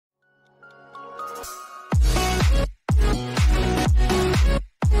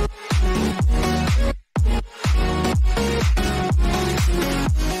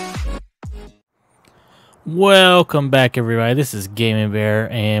Welcome back, everybody. This is Gaming Bear,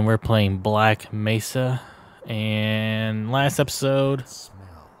 and we're playing Black Mesa. And last episode, it's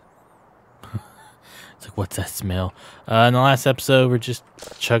like, what's that smell? In the last episode, we're just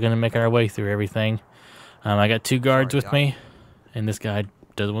chugging and making our way through everything. I got two guards with me, and this guy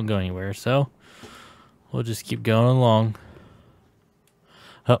doesn't want to go anywhere, so we'll just keep going along.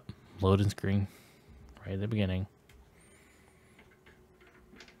 Oh, loading screen right at the beginning.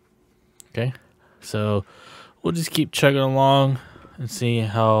 Okay. So we'll just keep chugging along and see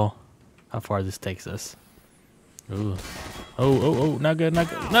how far this takes us. Ooh. Oh, not good, not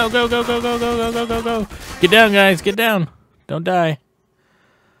good. No, go. Get down, guys, get down. Don't die.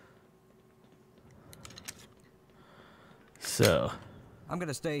 So. I'm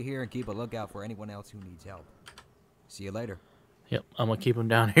gonna stay here and keep a lookout for anyone else who needs help. See you later. Yep, I'm gonna keep them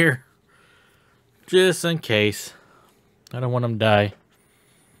down here. Just in case. I don't want them to die.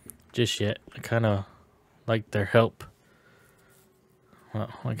 Just yet. I kind of like their help. Well,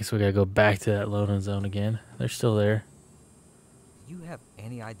 I guess we gotta go back to that loading zone again. They're still there. Do you have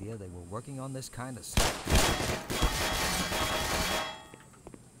any idea they were working on this kind of stuff?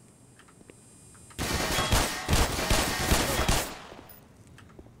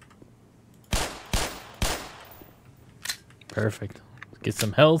 Perfect. Let's get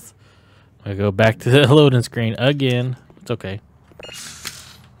some health. I go back to the loading screen again. It's okay.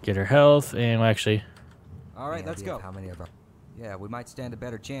 Get her health, and we'll actually. All right, let's go. How many of them? Yeah, we might stand a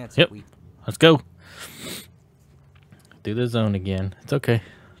better chance. Yep. If we... Let's go. Do the zone again. It's okay.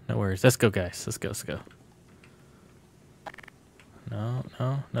 No worries. Let's go, guys. Let's go. No,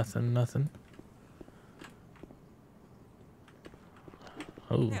 nothing.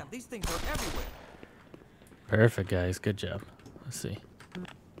 Oh. Damn, these things are everywhere. Perfect, guys. Good job. Let's see.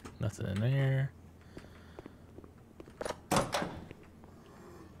 Nothing in there.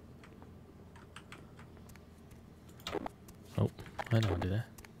 Oh, I don't want to do that.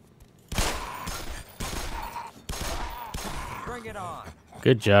 Bring it on.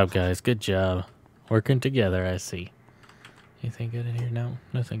 Good job, guys. Good job. Working together, I see. Anything good in here? No.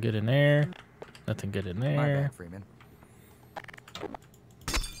 Nothing good in there. Nothing good in there. My bad, Freeman.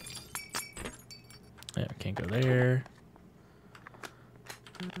 Yeah, can't go there.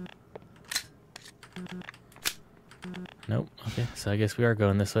 Nope. Okay, so I guess we are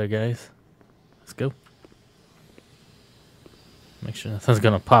going this way, guys. Let's go. Make sure nothing's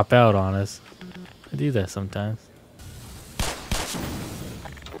gonna pop out on us. I do that sometimes.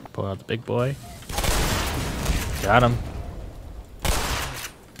 Pull out the big boy. Got him.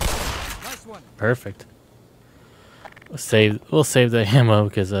 Nice one. Perfect. We'll save the ammo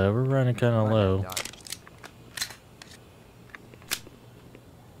because we're running kind of low.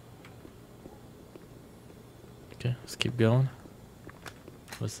 Okay, let's keep going.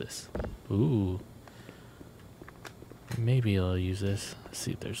 What's this? Ooh. Maybe I'll use this. Let's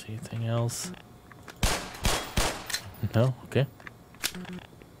see if there's anything else. No? Okay.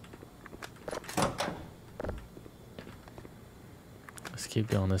 Let's keep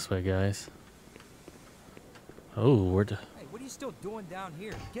going this way, guys. Oh, we're Hey, what are you still doing down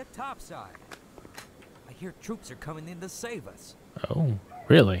here? Get topside. I hear troops are coming in to save us. Oh,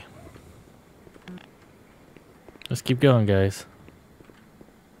 really? Let's keep going, guys.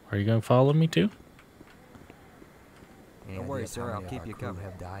 Are you gonna follow me too? Don't worry, sir. I'll keep you covered.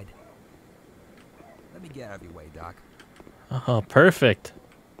 Have died. Let me get out of your way, Doc. Oh, perfect.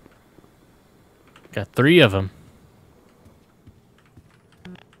 Got 3 of them.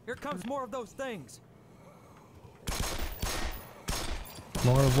 Here comes more of those things.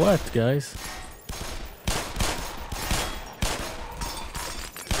 More of what, guys?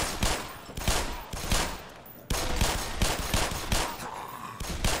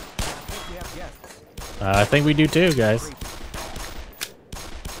 We have guests. I think we do too, guys.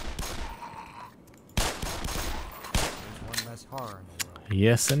 There's one less horror in the world.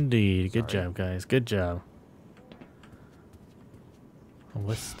 Yes, indeed. Good Sorry. job, guys. Good job.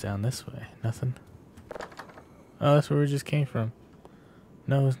 What's down this way? Nothing? Oh, that's where we just came from.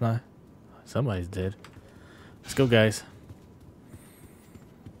 No, it's not. Somebody's dead. Let's go, guys.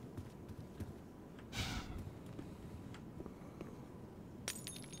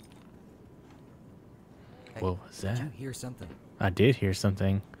 Hey, What was that? Did you hear something? I did hear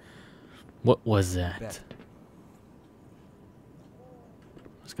something. What was that? Bet.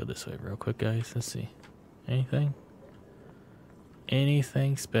 Let's go this way real quick, guys. Let's see. Anything?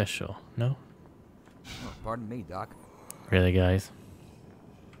 Anything special? No? Oh, pardon me, Doc. Really, guys?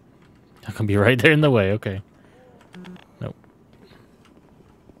 I can be right there in the way. Okay. Nope.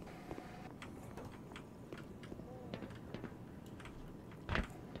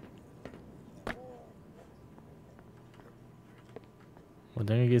 Are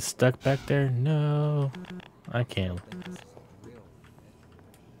they gonna get stuck back there? No. I can't.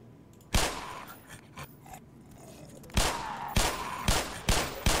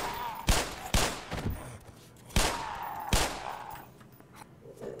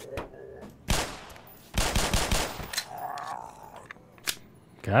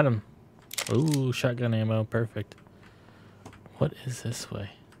 Got him. Ooh, shotgun ammo. Perfect. What is this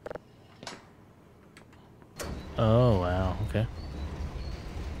way? Oh, wow. Okay.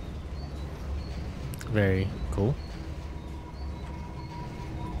 Very cool.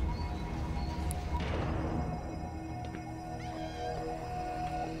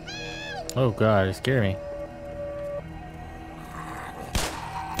 Oh, God. It scared me.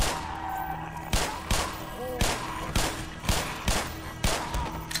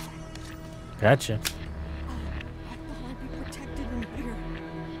 Gotcha. I thought I'd be protected in here.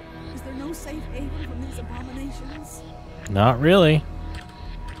 Is there no safe haven from these abominations? Not really.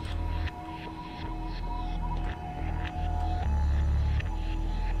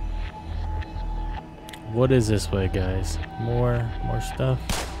 What is this way, guys? More stuff.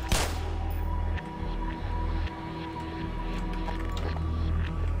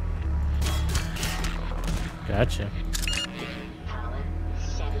 Gotcha.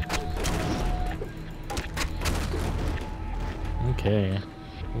 Okay.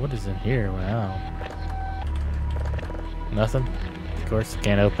 What is in here? Wow. Nothing? Of course,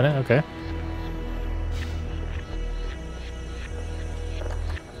 can't open it. Okay.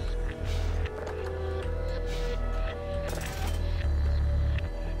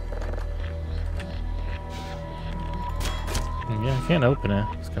 Yeah, I can't open it.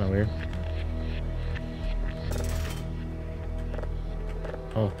 It's kind of weird.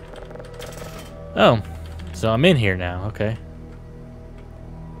 Oh. Oh. So I'm in here now. Okay.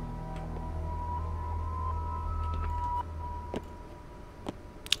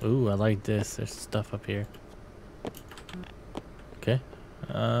 Ooh, I like this. There's stuff up here. Okay.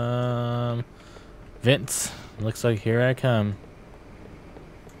 Vents. Looks like here I come.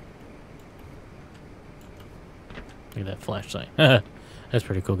 Look at that flashlight. That's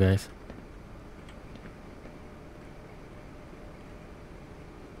pretty cool, guys.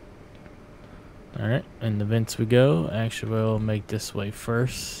 Alright, in the vents we go. Actually, we'll make this way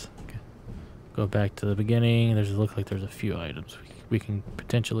first. Okay. Go back to the beginning. Look like there's a few items we can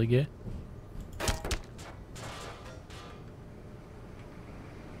potentially get.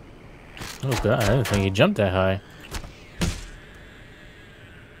 Oh god, I didn't think he jumped that high.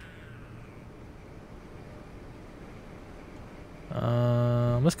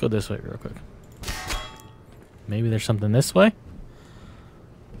 Let's go this way real quick. Maybe there's something this way?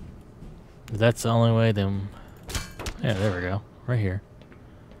 If that's the only way, then... Yeah, there we go. Right here.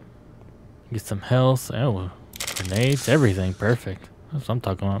 Get some health. Oh, grenades, everything. Perfect. That's what I'm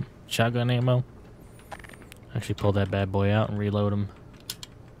talking about. Shotgun ammo. Actually pull that bad boy out and reload him.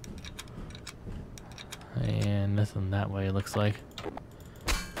 And nothing that way, it looks like.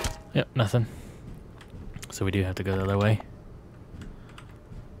 Yep, nothing. So we do have to go the other way.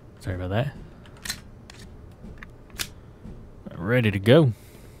 Sorry about that. Ready to go.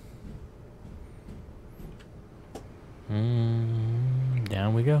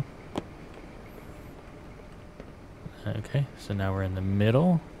 Down we go. Okay, so now we're in the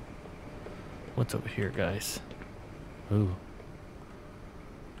middle. What's over here, guys? Ooh.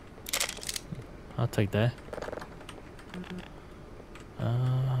 I'll take that. Well,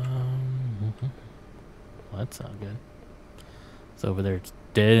 that's not good. It's over there. It's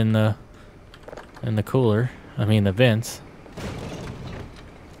dead in the cooler. I mean the vents.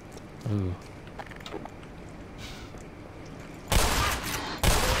 Ooh.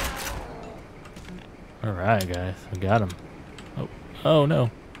 All right, guys, we got him. Oh no!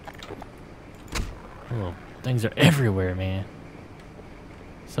 Oh, things are everywhere, man.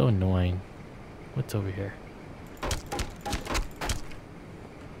 So annoying. What's over here?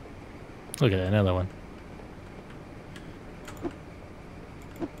 Look at that, another one.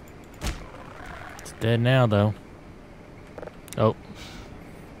 It's dead now, though. Oh.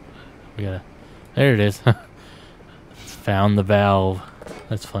 We gotta... There it is. Found the valve.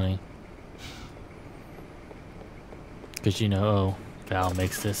 That's funny. Because you know, oh, valve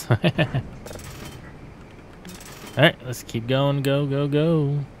makes this. Alright, let's keep going. Go, go,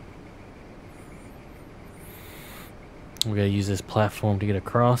 go. We gotta use this platform to get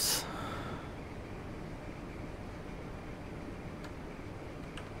across.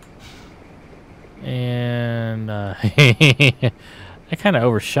 And I kind of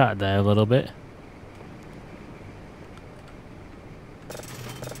overshot that a little bit.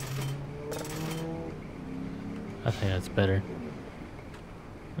 I think that's better.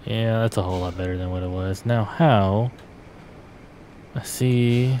 Yeah, that's a whole lot better than what it was. Now, how? I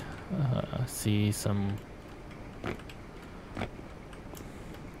see some.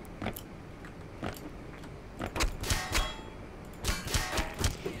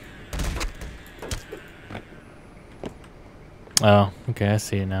 Oh, okay, I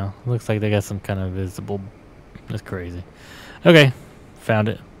see it now. Looks like they got some kind of visible. That's crazy. Okay, found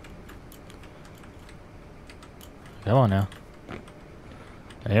it. Come on now.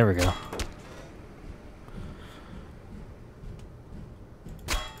 There we go.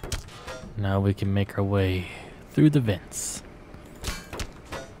 Now we can make our way through the vents.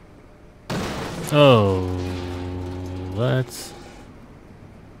 Oh, that's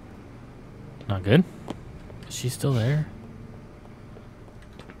not good. Is she still there?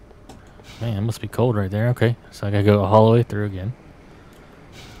 Man, it must be cold right there. Okay, so I gotta go all the way through again.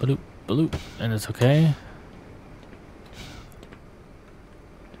 Bloop, bloop, and it's okay.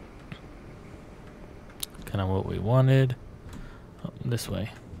 Kind of what we wanted. Oh, this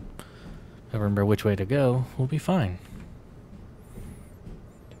way. If I remember which way to go, we'll be fine.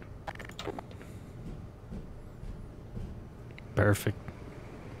 Perfect.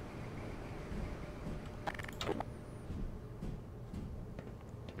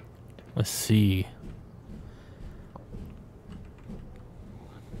 Let's see.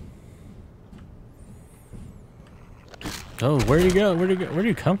 Oh, where'd he go? Where'd he go? Where'd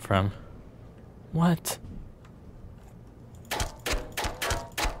he come from? What?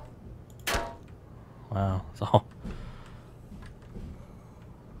 Wow, it's all.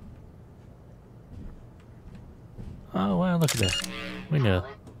 Oh wow, look at this. We know.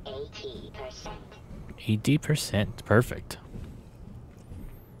 80%. Perfect.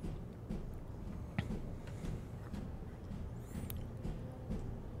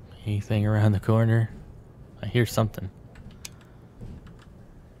 Anything around the corner? I hear something.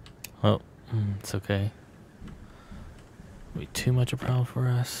 Oh, it's okay. Be too much a problem for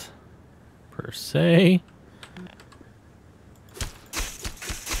us, per se.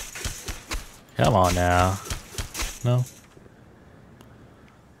 Come on now. No?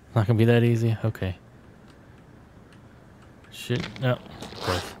 Not gonna be that easy? Okay. Shit. No.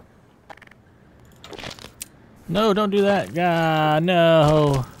 Okay. No, don't do that. Ah,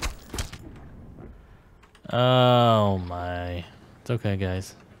 no. Oh my. It's okay,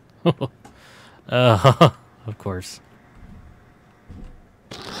 guys. Of course.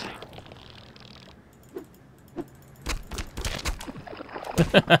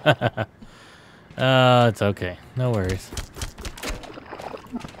 It's okay. No worries.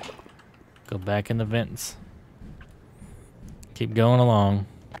 Go back in the vents. Keep going along.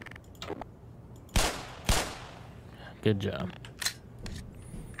 Good job.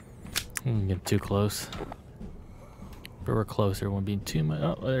 Didn't get too close. But we're closer. Won't be too much.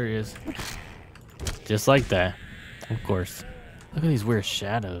 Oh, there he is. Just like that. Of course. Look at these weird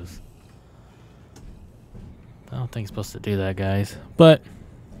shadows. I don't think it's supposed to do that, guys. But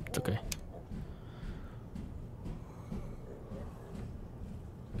it's okay.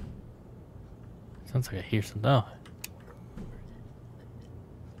 Sounds like I hear something. Oh.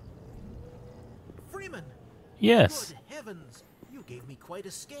 Freeman! Yes. Good heavens! You gave me quite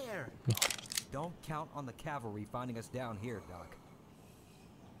a scare. Don't count on the cavalry finding us down here, Doc.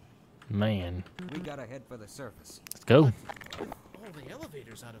 Man. We gotta head for the surface. Let's go. All the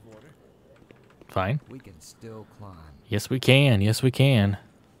elevators out of order. Fine. We can still climb. Yes, we can. Yes, we can.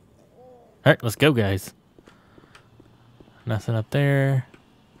 All right, let's go, guys. Nothing up there.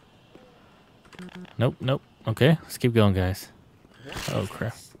 Nope, nope. Okay, let's keep going, guys. Oh,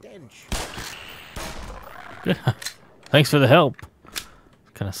 crap. Stench. Good. Thanks for the help.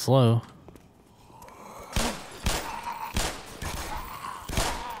 Kind of slow.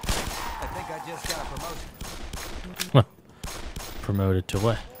 I think I just got a promotion. Promoted to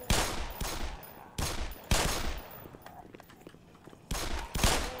what?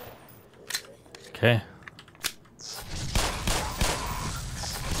 Okay.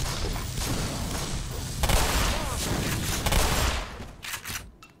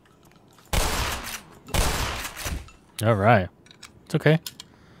 All right. It's okay.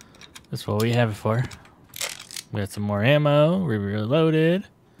 That's what we have it for. We got some more ammo. We reloaded.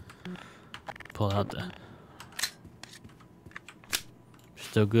 Pull out the...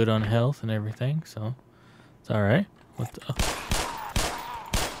 Still good on health and everything, so it's all right. What the...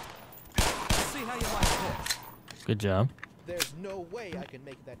 See how you like this. Good job. There's no way I can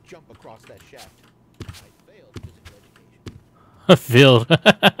make that jump across that shaft. I failed physical education. Filled.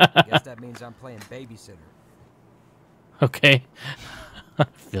 Guess that means I'm playing babysitter. Okay.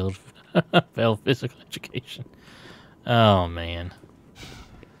 Failed physical education. Oh man.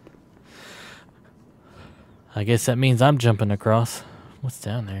 I guess that means I'm jumping across. What's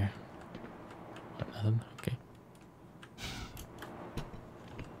down there? Nothing? Okay.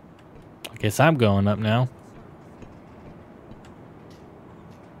 I guess I'm going up now.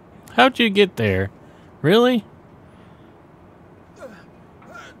 How'd you get there? Really?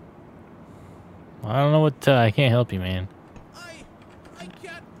 I don't know what to, I can't help you, man. I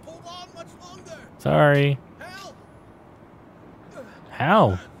can't hold on much longer. Sorry. Help!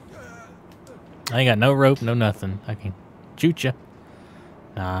 How? I ain't got no rope, no nothing. I can shoot you.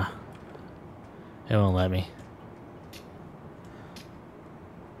 Nah. It won't let me.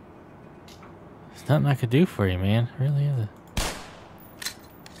 There's nothing I could do for you, man. Really is it?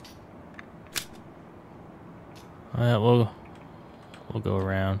 Alright, we'll go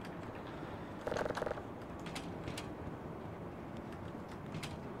around.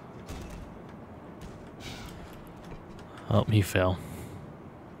 Oh, he fell.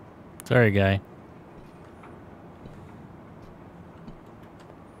 Sorry, guy.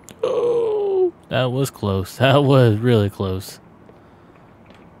 Oh, that was close. That was really close.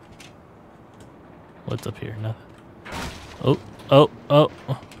 What's up here? Nothing. Oh, oh,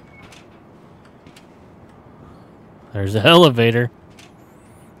 oh. There's the elevator.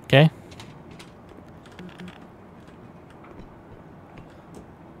 Okay.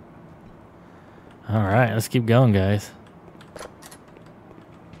 All right, let's keep going, guys.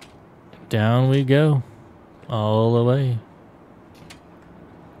 Down we go. All the way.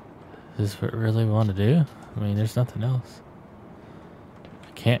 Is this what we really want to do? I mean, there's nothing else.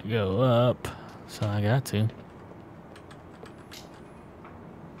 I can't go up, so I got to.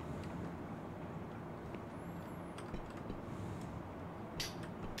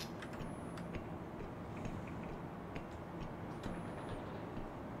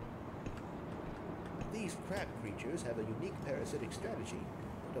 These crab creatures have a unique parasitic strategy,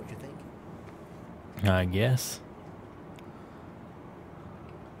 don't you think? I guess.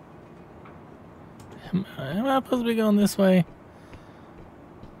 Am I supposed to be going this way?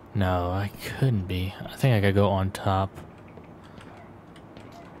 No, I couldn't be. I think I gotta go on top.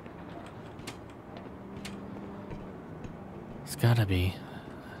 It's gotta be.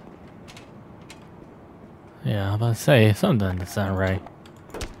 Yeah, I'm about to say, something doesn't sound right.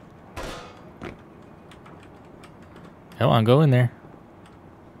 Come on, go in there.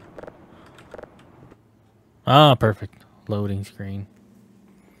 Ah, perfect. Loading screen.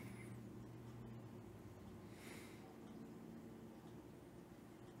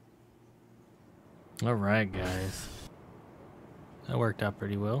 Alright, guys. That worked out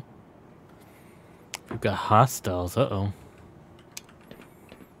pretty well. We've got hostiles. Uh-oh.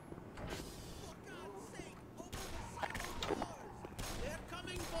 They're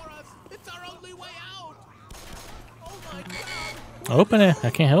coming for us. It's our only way out. Oh my God! Open it. I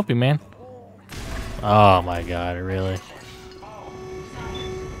can't help you, man. Oh my god, really?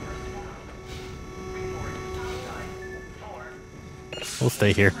 We'll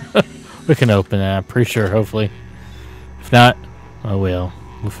stay here. We can open it, I'm pretty sure, hopefully. If not, oh well.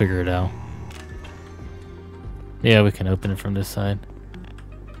 We'll figure it out. Yeah, we can open it from this side.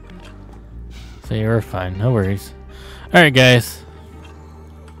 So you're fine, no worries. Alright, guys.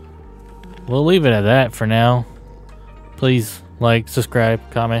 We'll leave it at that for now. Please like, subscribe,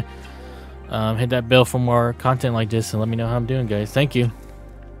 comment. Hit that bell for more content like this and let me know how I'm doing, guys. Thank you.